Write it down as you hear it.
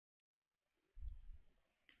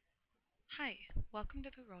Hi, welcome to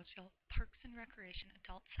the Roseville Parks and Recreation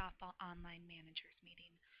Adult Softball Online Managers Meeting.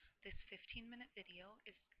 This 15-minute video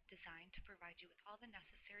is designed to provide you with all the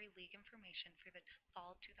necessary league information for the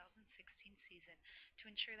fall 2016 season to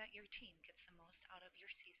ensure that your team gets the most out of your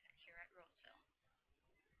season here at Roseville.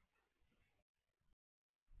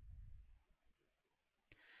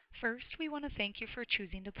 First, we want to thank you for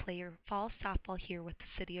choosing to play your fall softball here with the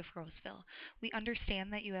City of Roseville. We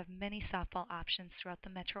understand that you have many softball options throughout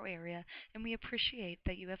the metro area, and we appreciate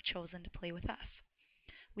that you have chosen to play with us.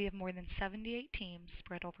 We have more than 78 teams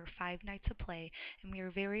spread over 5 nights of play, and we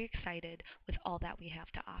are very excited with all that we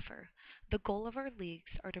have to offer. The goal of our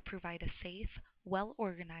leagues are to provide a safe, well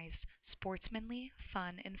organized, sportsmanly,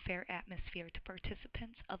 fun, and fair atmosphere to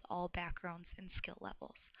participants of all backgrounds and skill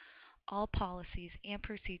levels. All policies and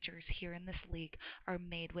procedures here in this league are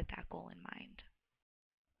made with that goal in mind.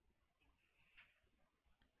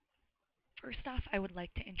 First off, I would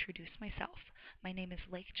like to introduce myself. My name is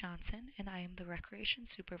Lake Johnson, and I am the Recreation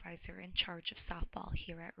Supervisor in charge of softball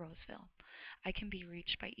here at Roseville. I can be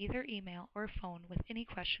reached by either email or phone with any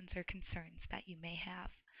questions or concerns that you may have.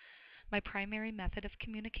 My primary method of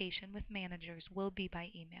communication with managers will be by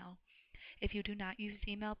email. If you do not use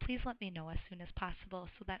email, please let me know as soon as possible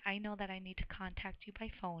so that I know that I need to contact you by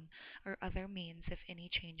phone or other means if any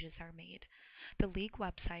changes are made. The league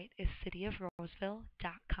website is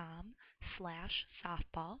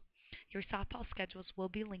cityofroseville.com/softball. Your softball schedules will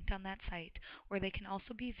be linked on that site, or they can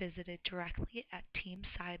also be visited directly at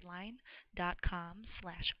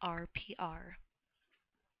teamsideline.com/RPR.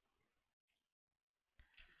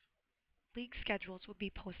 League schedules will be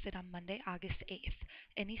posted on Monday, August 8th.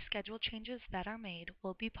 Any schedule changes that are made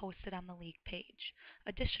will be posted on the league page.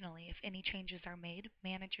 Additionally, if any changes are made,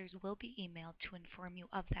 managers will be emailed to inform you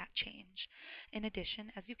of that change. In addition,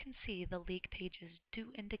 as you can see, the league pages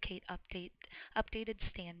do indicate updated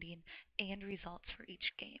standing and results for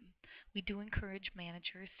each game. We do encourage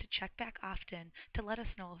managers to check back often to let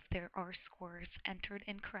us know if there are scores entered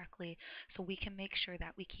incorrectly so we can make sure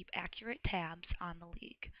that we keep accurate tabs on the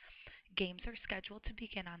league. Games are scheduled to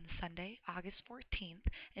begin on Sunday, August 14th,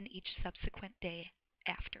 and each subsequent day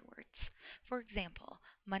afterwards. For example,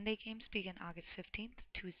 Monday games begin August 15th,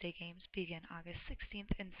 Tuesday games begin August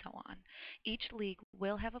 16th, and so on. Each league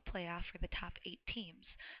will have a playoff for the top 8 teams.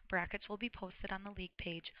 Brackets will be posted on the league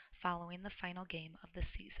page following the final game of the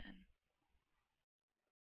season.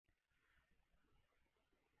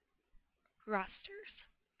 Rosters.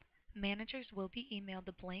 Managers will be emailed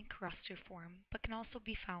the blank roster form, but can also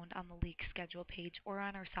be found on the league schedule page or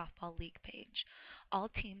on our softball league page. All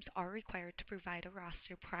teams are required to provide a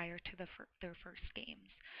roster prior to their first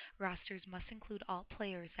games. Rosters must include all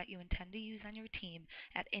players that you intend to use on your team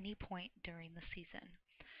at any point during the season.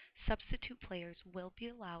 Substitute players will be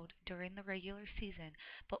allowed during the regular season,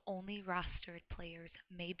 but only rostered players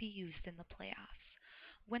may be used in the playoffs.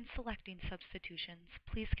 When selecting substitutions,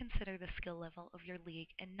 please consider the skill level of your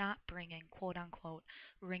league and not bring in quote unquote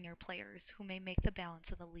ringer players who may make the balance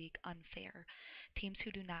of the league unfair. Teams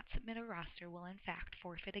who do not submit a roster will in fact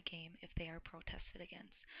forfeit a game if they are protested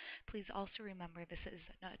against. Please also remember this is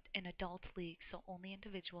an adult league, so only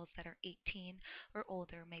individuals that are 18 or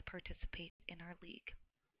older may participate in our league.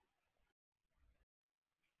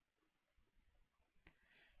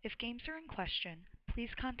 If games are in question,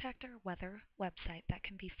 please contact our weather website that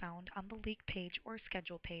can be found on the league page or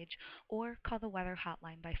schedule page, or call the weather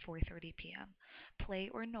hotline by 4:30 p.m. Play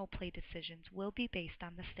or no play decisions will be based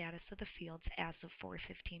on the status of the fields as of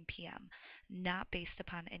 4:15 p.m., not based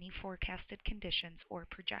upon any forecasted conditions or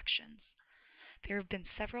projections. There have been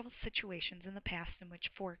several situations in the past in which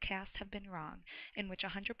forecasts have been wrong, in which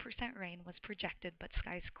 100% rain was projected but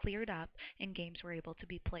skies cleared up and games were able to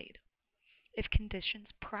be played. If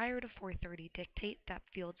conditions prior to 4:30 dictate that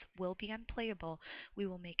fields will be unplayable, we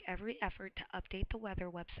will make every effort to update the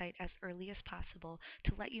weather website as early as possible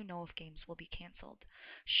to let you know if games will be canceled.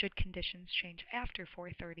 Should conditions change after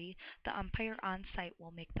 4:30, the umpire on site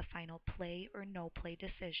will make the final play or no play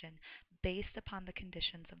decision based upon the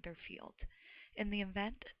conditions of their field. In the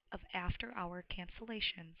event of after-hour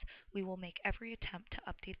cancellations, we will make every attempt to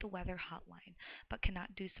update the weather hotline, but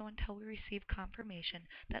cannot do so until we receive confirmation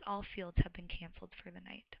that all fields have been canceled for the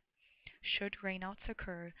night. Should rainouts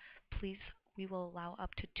occur, please we will allow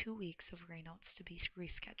up to 2 weeks of rainouts to be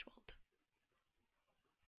rescheduled.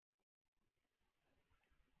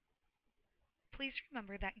 Please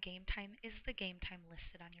remember that game time is the game time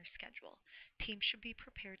listed on your schedule. Teams should be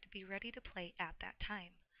prepared to be ready to play at that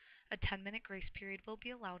time. A 10-minute grace period will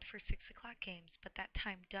be allowed for 6 o'clock games, but that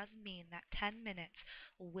time does mean that 10 minutes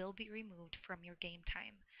will be removed from your game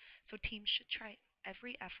time. So teams should try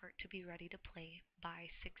every effort to be ready to play by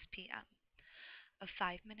 6 p.m. A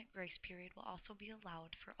 5-minute grace period will also be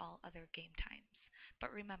allowed for all other game times.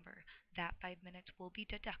 But remember, that 5 minutes will be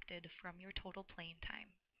deducted from your total playing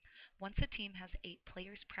time. Once a team has 8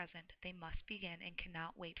 players present, they must begin and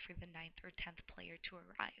cannot wait for the ninth or 10th player to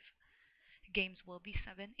arrive. Games will be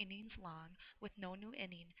 7 innings long, with no new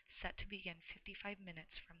inning set to begin 55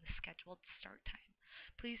 minutes from the scheduled start time.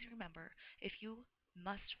 Please remember, if you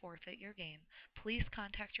must forfeit your game, please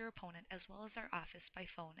contact your opponent as well as our office by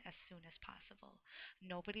phone as soon as possible.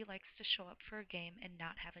 Nobody likes to show up for a game and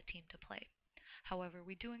not have a team to play. However,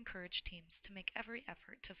 we do encourage teams to make every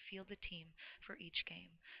effort to field a team for each game,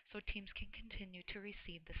 so teams can continue to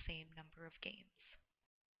receive the same number of games.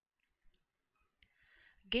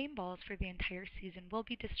 Game balls for the entire season will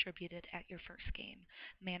be distributed at your first game.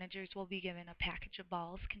 Managers will be given a package of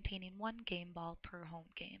balls containing one game ball per home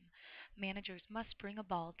game. Managers must bring a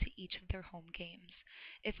ball to each of their home games.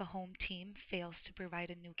 If a home team fails to provide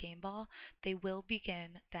a new game ball, they will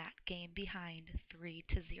begin that game behind 3-0.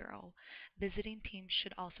 Visiting teams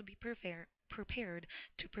should also be prepared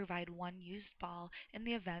to provide one used ball in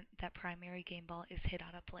the event that primary game ball is hit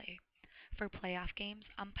out of play. For playoff games,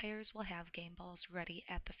 umpires will have game balls ready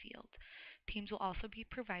at the field. Teams will also be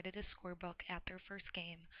provided a scorebook at their first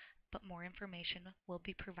game, but more information will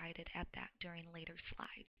be provided at that during later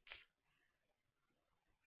slides.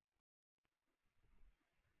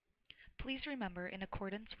 Please remember, in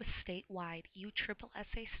accordance with statewide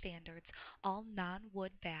USSSA standards, all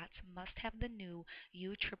non-wood bats must have the new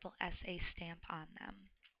USSSA stamp on them.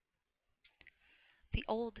 The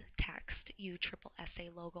old text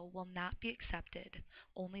USSSA logo will not be accepted.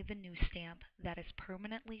 Only the new stamp that is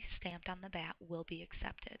permanently stamped on the bat will be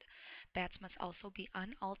accepted. Bats must also be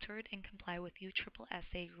unaltered and comply with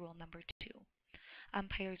USSSA Rule Number 2.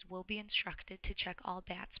 Umpires will be instructed to check all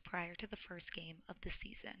bats prior to the first game of the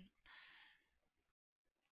season.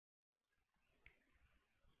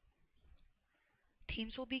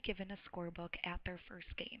 Teams will be given a scorebook at their first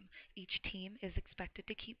game. Each team is expected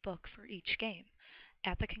to keep book for each game.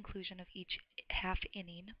 At the conclusion of each half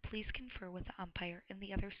inning, please confer with the umpire and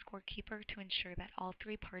the other scorekeeper to ensure that all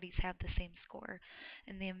three parties have the same score.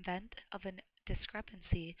 In the event of a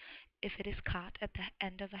discrepancy, if it is caught at the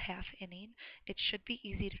end of a half inning, it should be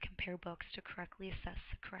easy to compare books to correctly assess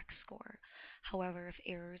the correct score. However, if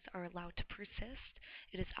errors are allowed to persist,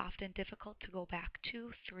 it is often difficult to go back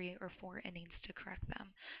 2, 3, or 4 innings to correct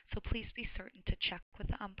them, so please be certain to check with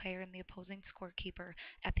the umpire and the opposing scorekeeper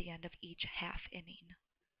at the end of each half inning.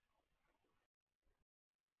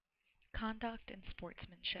 Conduct and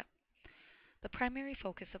sportsmanship. The primary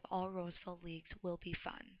focus of all Roseville leagues will be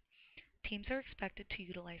fun. Teams are expected to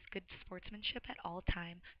utilize good sportsmanship at all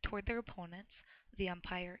time toward their opponents, the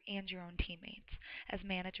umpire, and your own teammates. As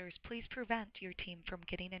managers, please prevent your team from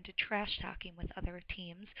getting into trash talking with other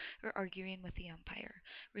teams or arguing with the umpire.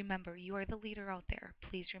 Remember, you are the leader out there.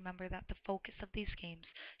 Please remember that the focus of these games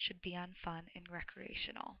should be on fun and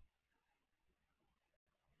recreational.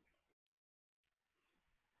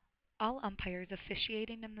 All umpires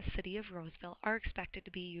officiating in the city of Roseville are expected to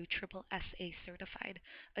be USSSA certified.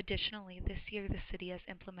 Additionally, this year the city has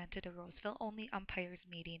implemented a Roseville-only umpires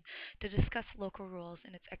meeting to discuss local rules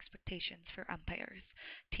and its expectations for umpires.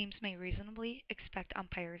 Teams may reasonably expect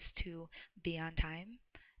umpires to be on time,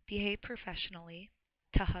 behave professionally,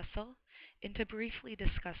 to hustle, and to briefly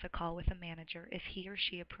discuss a call with a manager if he or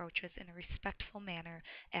she approaches in a respectful manner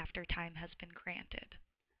after time has been granted.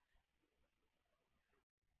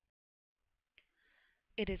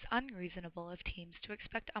 It is unreasonable of teams to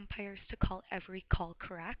expect umpires to call every call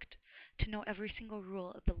correct, to know every single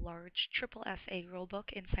rule of the large SSSA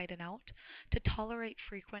rulebook inside and out, to tolerate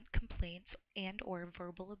frequent complaints and or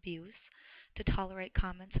verbal abuse, to tolerate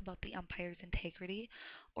comments about the umpire's integrity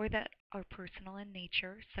or that are personal in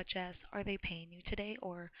nature, such as "are they paying you today?"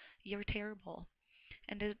 or "you're terrible."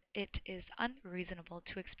 And it is unreasonable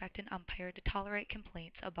to expect an umpire to tolerate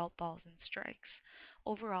complaints about balls and strikes.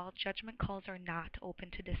 Overall, judgment calls are not open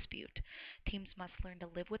to dispute. Teams must learn to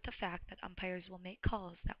live with the fact that umpires will make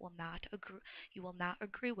calls that you will not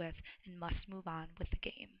agree with and must move on with the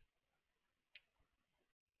game.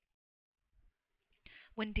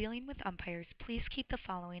 When dealing with umpires, please keep the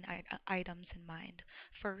following items in mind.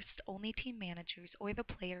 First, only team managers or the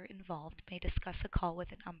player involved may discuss a call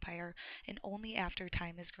with an umpire and only after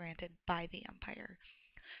time is granted by the umpire.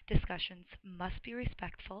 Discussions must be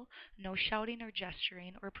respectful. No shouting or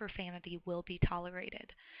gesturing or profanity will be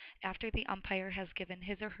tolerated. After the umpire has given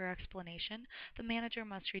his or her explanation, the manager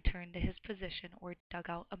must return to his position or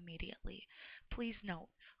dugout immediately. Please note,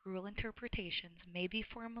 rule interpretations may be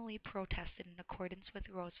formally protested in accordance with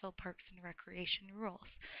Roseville Parks and Recreation rules,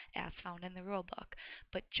 as found in the rulebook,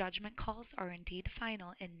 but judgment calls are indeed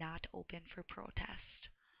final and not open for protest.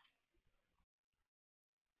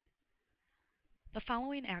 The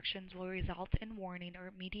following actions will result in warning or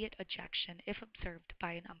immediate ejection if observed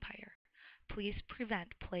by an umpire. Please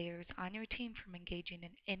prevent players on your team from engaging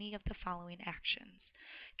in any of the following actions: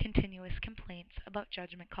 continuous complaints about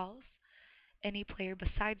judgment calls, any player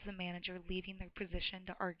besides the manager leaving their position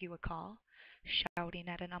to argue a call, shouting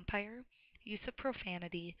at an umpire, use of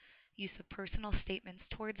profanity, use of personal statements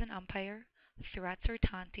towards an umpire, threats or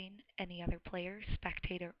taunting any other player,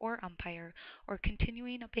 spectator, or umpire, or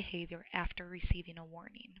continuing a behavior after receiving a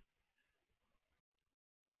warning.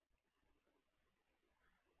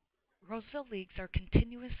 Roseville leagues are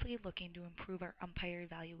continuously looking to improve our umpire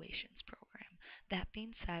evaluations program. That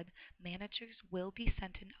being said, managers will be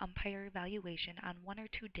sent an umpire evaluation on one or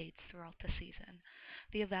two dates throughout the season.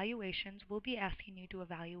 The evaluations will be asking you to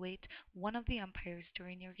evaluate one of the umpires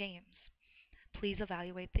during your games. Please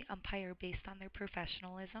evaluate the umpire based on their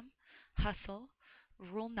professionalism, hustle,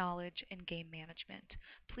 rule knowledge, and game management.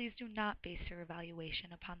 Please do not base your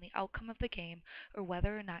evaluation upon the outcome of the game or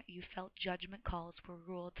whether or not you felt judgment calls were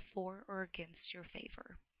ruled for or against your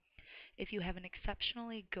favor. If you have an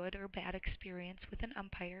exceptionally good or bad experience with an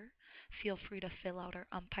umpire, feel free to fill out our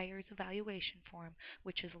umpire's evaluation form,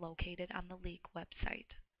 which is located on the league website.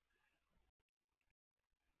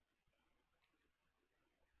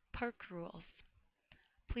 Park rules.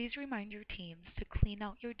 Please remind your teams to clean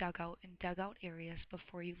out your dugout and dugout areas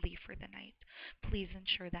before you leave for the night. Please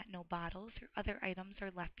ensure that no bottles or other items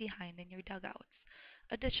are left behind in your dugouts.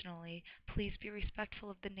 Additionally, please be respectful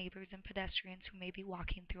of the neighbors and pedestrians who may be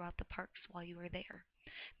walking throughout the parks while you are there.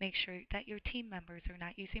 Make sure that your team members are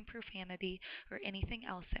not using profanity or anything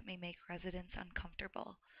else that may make residents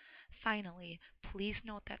uncomfortable. Finally, please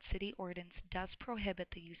note that city ordinance does prohibit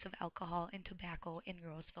the use of alcohol and tobacco in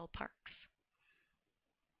Roseville parks.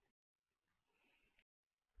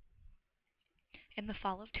 In the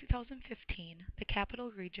fall of 2015, the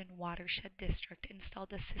Capital Region Watershed District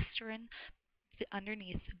installed a cistern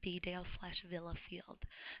underneath the Beedale/Villa Field.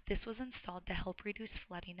 This was installed to help reduce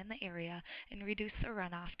flooding in the area and reduce the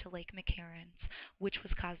runoff to Lake McCarran, which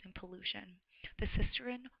was causing pollution. The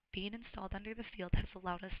cistern being installed under the field has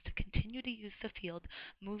allowed us to continue to use the field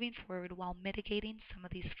moving forward while mitigating some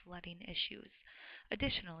of these flooding issues.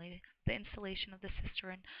 Additionally, the installation of the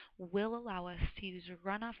cistern will allow us to use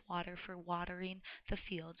runoff water for watering the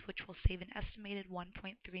fields, which will save an estimated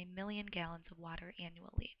 1.3 million gallons of water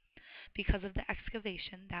annually. Because of the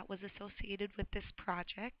excavation that was associated with this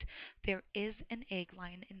project, there is an egg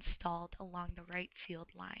line installed along the right field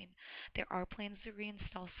line. There are plans to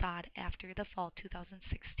reinstall sod after the fall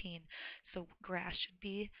 2016, so grass should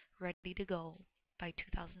be ready to go by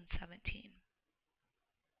 2017.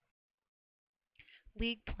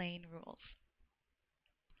 League playing rules.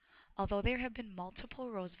 Although there have been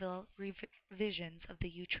multiple Roseville revisions of the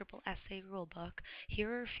USSSA rulebook, here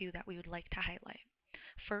are a few that we would like to highlight.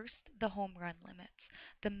 First, the home run limits.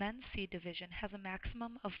 The men's C division has a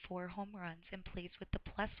maximum of 4 home runs in place with the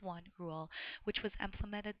 +1 rule, which was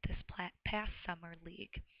implemented this past summer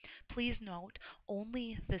league. Please note,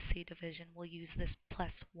 only the C division will use this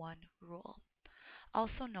 +1 rule.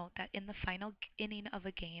 Also note that in the final inning of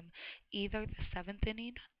a game, either the seventh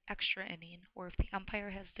inning, extra inning, or if the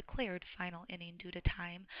umpire has declared final inning due to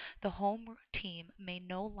time, the home team may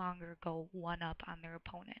no longer go one up on their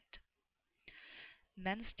opponent.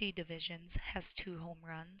 Men's D divisions has 2 home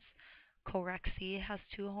runs. Correct C has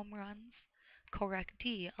 2 home runs. Correct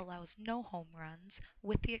D allows no home runs,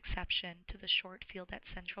 with the exception to the short field at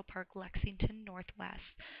Central Park, Lexington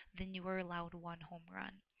Northwest, then you are allowed 1 home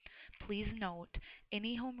run. Please note,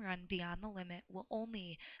 any home run beyond the limit will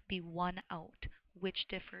only be 1 out, which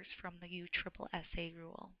differs from the USSSA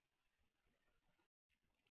rule.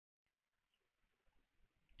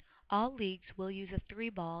 All leagues will use a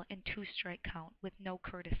 3-ball and 2-strike count with no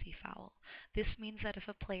courtesy foul. This means that if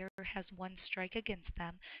a player has 1 strike against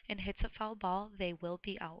them and hits a foul ball, they will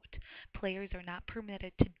be out. Players are not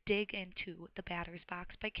permitted to dig into the batter's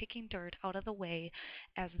box by kicking dirt out of the way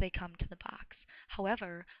as they come to the box.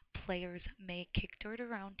 However, players may kick dirt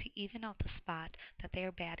around to even out the spot that they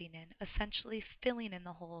are batting in, essentially filling in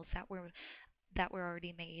the holes that were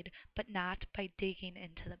already made, but not by digging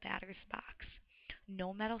into the batter's box.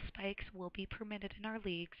 No metal spikes will be permitted in our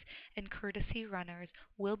leagues, and courtesy runners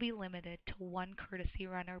will be limited to one courtesy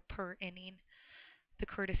runner per inning. The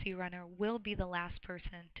courtesy runner will be the last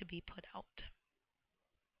person to be put out.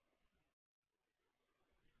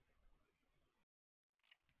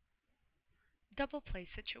 Double play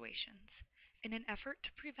situations. In an effort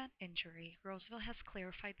to prevent injury, Roseville has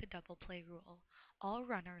clarified the double play rule. All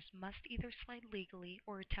runners must either slide legally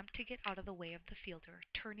or attempt to get out of the way of the fielder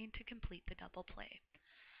turning to complete the double play.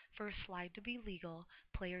 For a slide to be legal,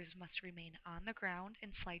 players must remain on the ground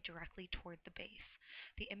and slide directly toward the base.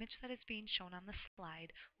 The image that is being shown on the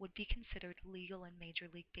slide would be considered legal in Major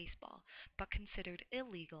League Baseball, but considered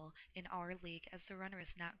illegal in our league as the runner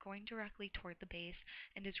is not going directly toward the base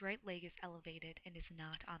and his right leg is elevated and is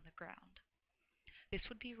not on the ground. This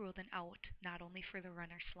would be ruled an out not only for the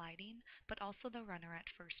runner sliding, but also the runner at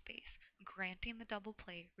first base, granting the double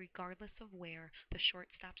play regardless of where the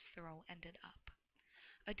shortstop's throw ended up.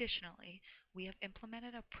 Additionally, we have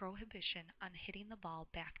implemented a prohibition on hitting the ball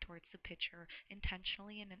back towards the pitcher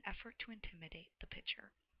intentionally in an effort to intimidate the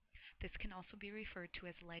pitcher. This can also be referred to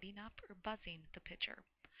as lighting up or buzzing the pitcher.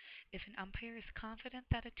 If an umpire is confident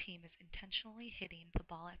that a team is intentionally hitting the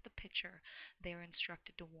ball at the pitcher, they are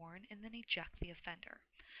instructed to warn and then eject the offender.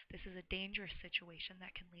 This is a dangerous situation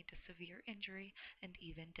that can lead to severe injury and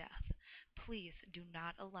even death. Please do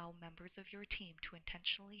not allow members of your team to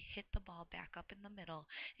intentionally hit the ball back up in the middle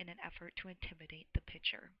in an effort to intimidate the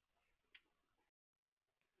pitcher.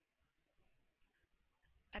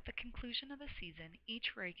 At the conclusion of the season,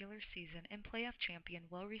 each regular season and playoff champion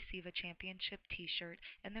will receive a championship t-shirt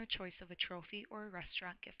and their choice of a trophy or a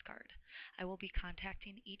restaurant gift card. I will be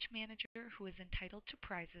contacting each manager who is entitled to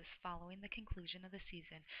prizes following the conclusion of the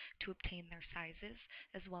season to obtain their sizes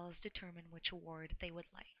as well as determine which award they would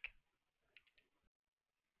like.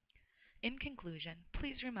 In conclusion,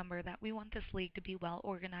 please remember that we want this league to be well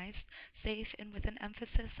organized, safe, and with an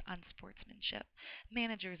emphasis on sportsmanship.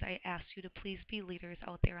 Managers, I ask you to please be leaders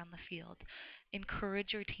out there on the field.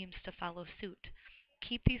 Encourage your teams to follow suit.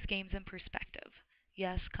 Keep these games in perspective.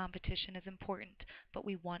 Yes, competition is important, but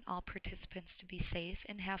we want all participants to be safe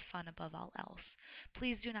and have fun above all else.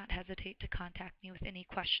 Please do not hesitate to contact me with any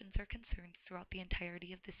questions or concerns throughout the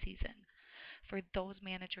entirety of the season. For those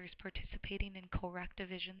managers participating in co-rec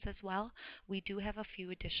divisions as well, we do have a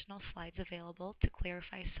few additional slides available to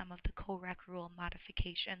clarify some of the co-rec rule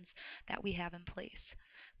modifications that we have in place.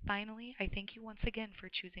 Finally, I thank you once again for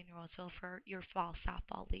choosing Roseville for your fall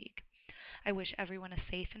softball league. I wish everyone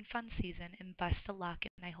a safe and fun season and best of luck,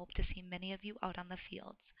 and I hope to see many of you out on the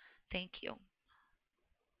fields. Thank you.